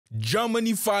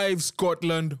Germany 5,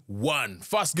 Scotland 1.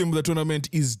 First game of the tournament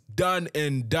is done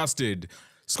and dusted.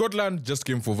 Scotland just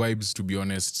came for vibes, to be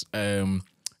honest. They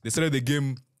started the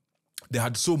game, they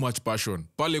had so much passion.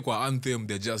 Pale kwa anthem,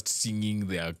 they're just singing,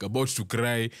 they're about to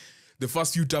cry. The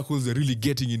first few tackles, they're really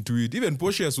getting into it. Even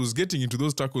Porteous was getting into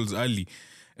those tackles early,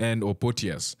 or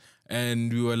Porteous.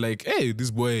 And we were like, hey, this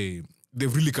boy,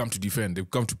 they've really come to defend. They've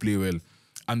come to play well.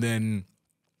 And then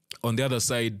on the other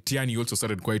side, Tierney also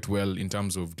started quite well in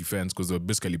terms of defense because they were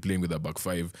basically playing with a back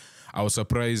five. I was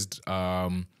surprised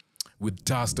with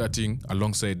Tah starting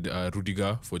alongside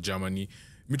Rudiger for Germany.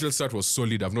 Mittelstadt was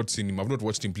solid. I've not seen him. I've not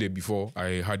watched him play before.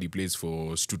 I heard he plays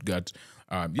for Stuttgart.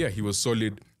 He was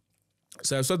solid.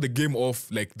 So I started the game off,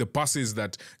 like the passes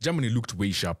that Germany looked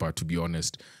way sharper, to be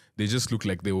honest. They just looked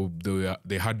like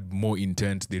they had more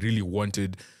intent. They really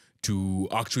wanted to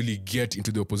actually get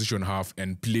into the opposition half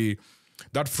and play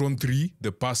that front three,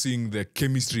 the passing, the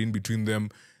chemistry in between them.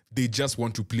 They just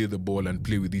want to play the ball and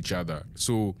play with each other.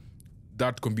 So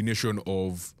that combination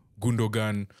of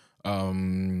Gundogan,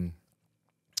 Kai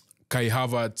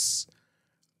Havertz,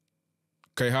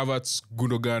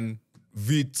 Gundogan,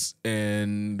 Witz,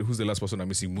 and who's the last person I'm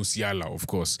missing? Musiala, of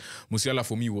course. Musiala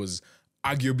for me was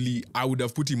arguably, I would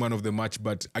have put him man of the match,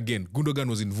 but again, Gundogan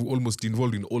was almost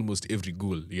involved in almost every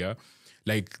goal, yeah?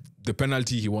 Like the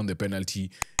penalty, he won the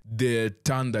penalty. The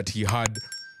turn that he had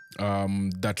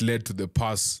that led to the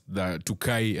pass to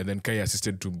Kai, and then Kai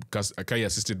assisted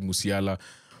Musiala.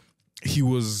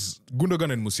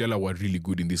 Gundogan and Musiala were really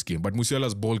good in this game, but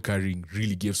Musiala's ball carrying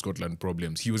really gave Scotland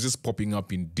problems. He was just popping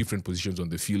up in different positions on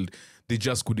the field. They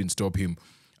just couldn't stop him.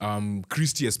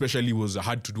 Christie especially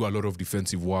had to do a lot of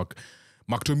defensive work.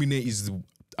 McTominay is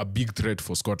a big threat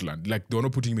for Scotland. Like, they're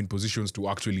not putting him in positions to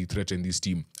actually threaten this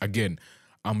team. Again,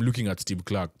 I'm looking at Steve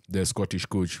Clarke, the Scottish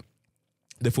coach.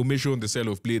 The formation, the style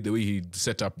of play, the way he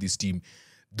set up this team,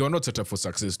 they're not set up for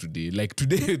success today. Like,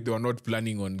 today, they're not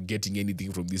planning on getting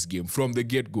anything from this game. From the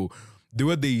get-go, the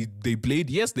way they played,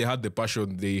 yes, they had the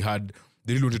passion. They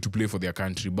really wanted to play for their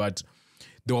country, but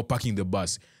they were parking the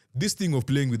bus. This thing of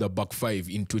playing with a back five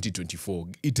in 2024,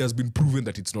 it has been proven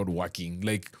that it's not working.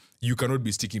 Like, you cannot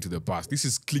be sticking to the past. This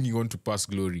is clinging on to past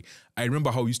glory. I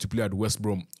remember how he used to play at West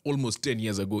Brom almost 10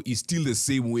 years ago. It's still the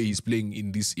same way he's playing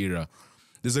in this era.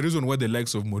 There's a reason why the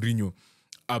likes of Mourinho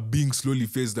are being slowly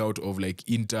phased out of like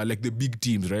Inter, like the big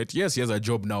teams, right? Yes, he has a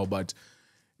job now, but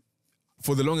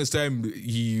for the longest time,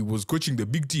 he was coaching the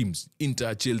big teams,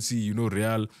 Inter, Chelsea,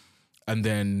 Real. And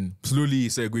then slowly he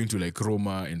started going to like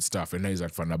Roma and stuff, and now he's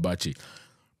at Fenerbahce.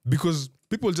 Because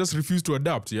people just refuse to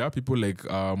adapt, yeah? People like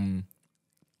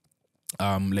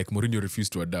Mourinho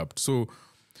refused to adapt. So,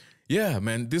 yeah,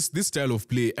 man, this style of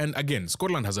play, and again,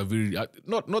 Scotland has a very,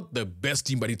 not the best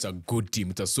team, but it's a good team.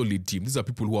 It's a solid team. These are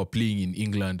people who are playing in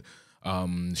England.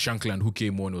 Shankland, who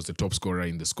came on, was the top scorer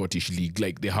in the Scottish League.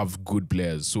 Like, they have good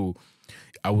players. So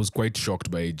I was quite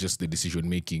shocked by just the decision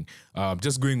making.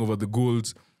 Just going over the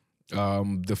goals,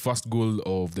 the first goal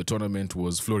of the tournament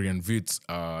was Florian Wirtz,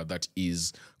 that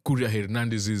is Curia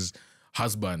Hernandez's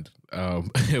husband,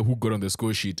 who got on the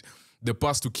score sheet. The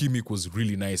pass to Kimmich was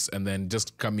really nice, and then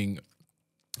just coming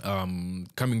down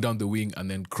the wing and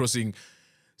then crossing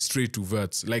straight to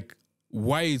Wirtz. Like,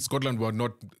 why Scotland were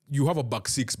not... You have a back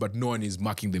six, but no one is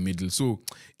marking the middle. So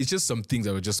it's just some things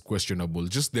that were just questionable.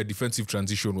 Just their defensive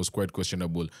transition was quite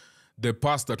questionable. The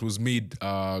pass that was made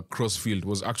crossfield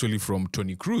was actually from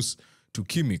Toni Kroos to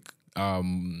Kimmich.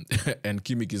 And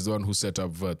Kimmich is the one who set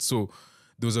up Wirtz. So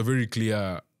there was a very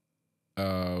clear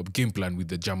game plan with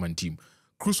the German team.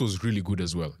 Kroos was really good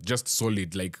as well. Just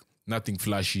solid, like nothing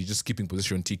flashy, just keeping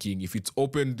position ticking. If it's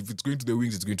open, if it's going to the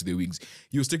wings, it's going to the wings.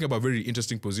 He was taking up a very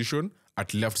interesting position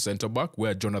at left centre-back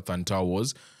where Jonathan Tah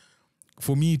was.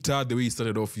 For me, Tah, the way he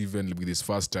started off even with his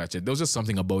first touch, there was just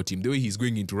something about him. The way he's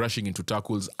rushing into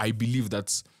tackles, I believe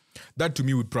that to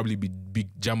me would probably be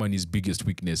Germany's biggest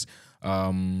weakness.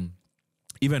 Even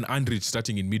Andrich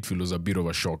starting in midfield was a bit of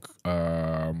a shock.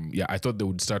 I thought they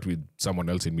would start with someone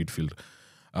else in midfield.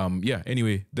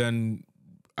 Anyway, then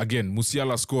again,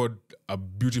 Musiala scored a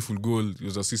beautiful goal. He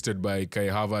was assisted by Kai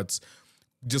Havertz.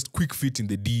 Just quick fit in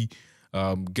the D,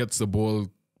 gets the ball,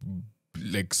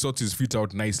 like sorts his feet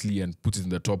out nicely and puts it in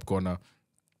the top corner.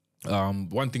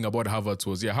 One thing about Havertz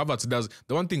was, the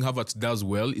one thing Havertz does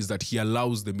well is that he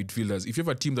allows the midfielders, if you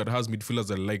have a team that has midfielders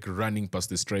that like running past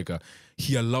the striker,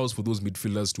 he allows for those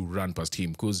midfielders to run past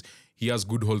him because he has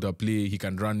good holder play, he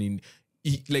can run in.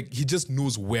 He just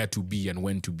knows where to be and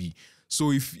when to be.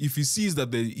 So if he sees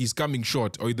that he's coming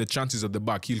short or the chances at the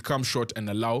back, he'll come short and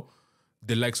allow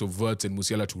the likes of Wirtz and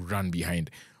Musiala to run behind.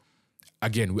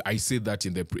 again, I said that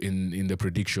in the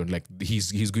prediction, like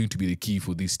he's going to be the key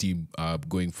for this team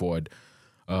going forward.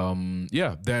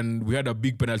 Then we had a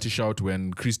big penalty shout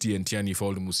when Christie and Tierney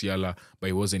fouled Musiala, but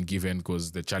it wasn't given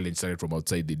because the challenge started from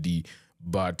outside the D.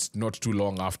 But not too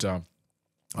long after,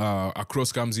 a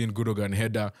cross comes in, Gundogan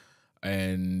header,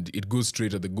 and it goes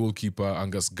straight at the goalkeeper,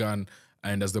 Angus Gunn.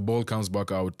 And as the ball comes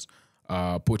back out,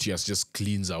 Potias just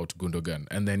cleans out Gundogan.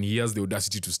 And then he has the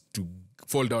audacity to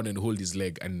fall down and hold his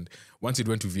leg. And once it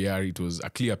went to VR, it was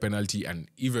a clear penalty, and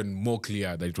even more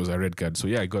clear that it was a red card. So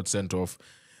yeah, it got sent off.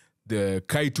 The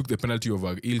Kai took the penalty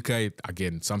over Ilkay.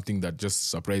 Again, something that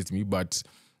just surprised me. But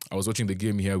I was watching the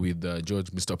game here with George,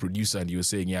 Mr. Producer, and he was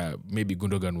saying, yeah, maybe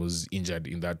Gundogan was injured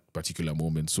in that particular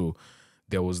moment. So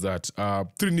there was that.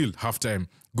 3-0 halftime.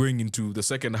 Going into the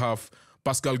second half,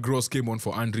 Pascal Gross came on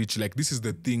for Andrich. Like, this is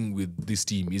the thing with this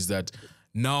team, is that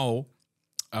now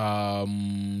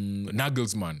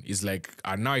Nagelsmann is like,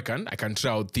 now I can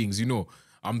try out things. You know,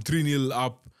 I'm 3-0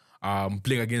 up,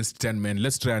 playing against 10 men.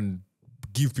 Let's try and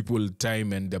give people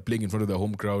time, and they're playing in front of the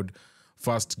home crowd.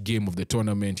 First game of the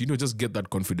tournament, you know, just get that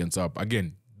confidence up.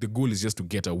 Again, the goal is just to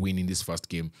get a win in this first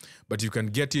game. But you can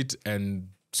get it and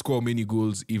score many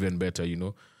goals, even better, you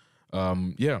know.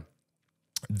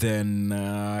 Then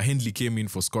Hendley came in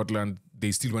for Scotland.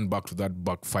 They still went back to that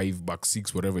back 5, back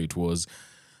 6, whatever it was.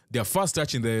 Their first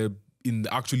touch in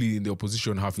the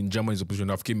opposition half, in Germany's opposition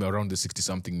half, came around the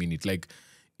 60-something minute. Like,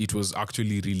 it was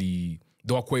actually really...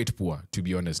 They were quite poor, to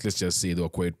be honest. Let's just say they were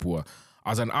quite poor.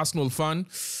 As an Arsenal fan,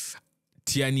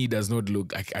 Tierney does not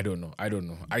look... I don't know.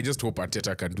 I just hope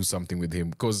Arteta can do something with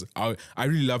him, because I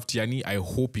really love Tierney. I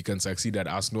hope he can succeed at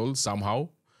Arsenal somehow.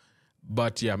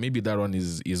 But yeah, maybe that one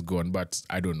is gone. But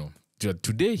I don't know.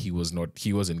 Today he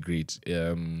wasn't great.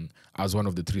 As one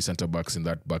of the 3 centre-backs in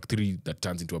that back 3 that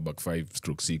turns into a back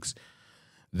 5/6.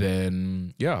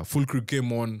 Then, yeah, Fulkrug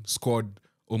came on, scored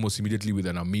almost immediately with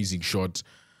an amazing shot.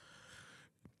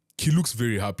 He looks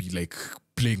very happy, like,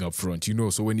 playing up front, you know.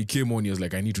 So when he came on, he was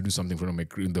like, I need to do something for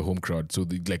in the home crowd. So,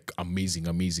 like,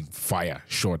 amazing fire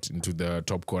shot into the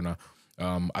top corner.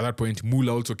 At that point,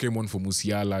 Mula also came on for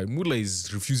Musiala. Mula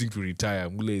is refusing to retire.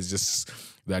 Mula is just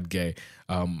that guy.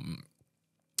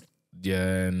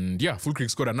 And yeah, Fulkrug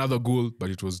scored another goal,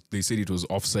 but they said it was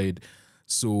offside.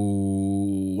 So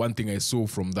one thing I saw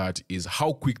from that is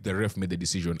how quick the ref made the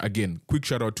decision. Again, quick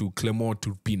shout out to Clément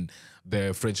Turpin,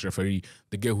 the French referee,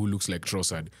 the guy who looks like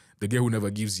Trossard, the guy who never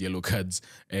gives yellow cards,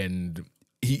 and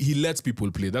he lets people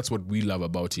play. That's what we love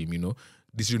about him, you know.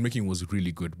 Decision making was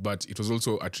really good, but it was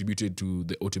also attributed to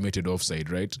the automated offside,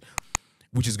 right?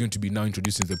 Which is going to be now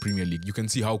introduced in the Premier League. You can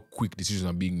see how quick decisions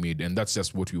are being made, and that's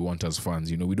just what we want as fans.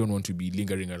 You know, we don't want to be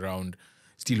lingering around,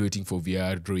 still waiting for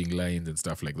VR, drawing lines and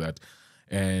stuff like that.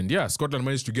 And yeah, Scotland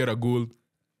managed to get a goal.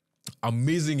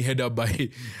 Amazing header by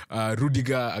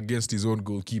Rudiger against his own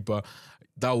goalkeeper.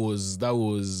 That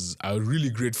was a really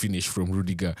great finish from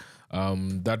Rudiger.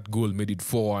 That goal made it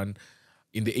 4-1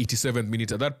 in the 87th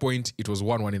minute. At that point, it was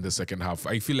 1-1 in the second half.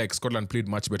 I feel like Scotland played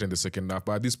much better in the second half,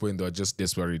 but at this point, they were just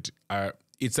desperate.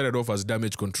 It started off as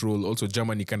damage control. Also,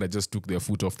 Germany kind of just took their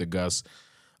foot off the gas.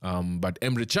 But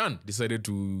Emre Can decided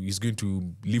he's going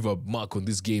to leave a mark on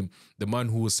this game. The man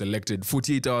who was selected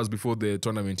 48 hours before the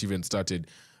tournament even started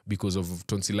because of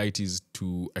tonsillitis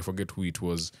to, I forget who it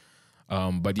was.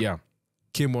 But yeah,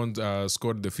 came on,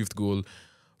 scored the 5th goal.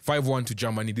 5-1 to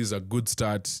Germany. This is a good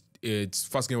start. It's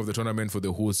first game of the tournament for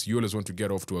the hosts. You always want to get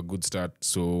off to a good start.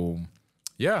 So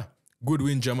yeah, good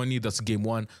win, Germany. That's game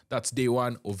 1. That's day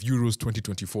 1 of Euros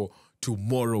 2024.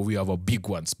 Tomorrow we have a big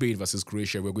one, Spain versus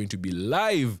Croatia. We're going to be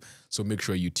live, so make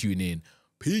sure you tune in.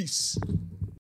 Peace.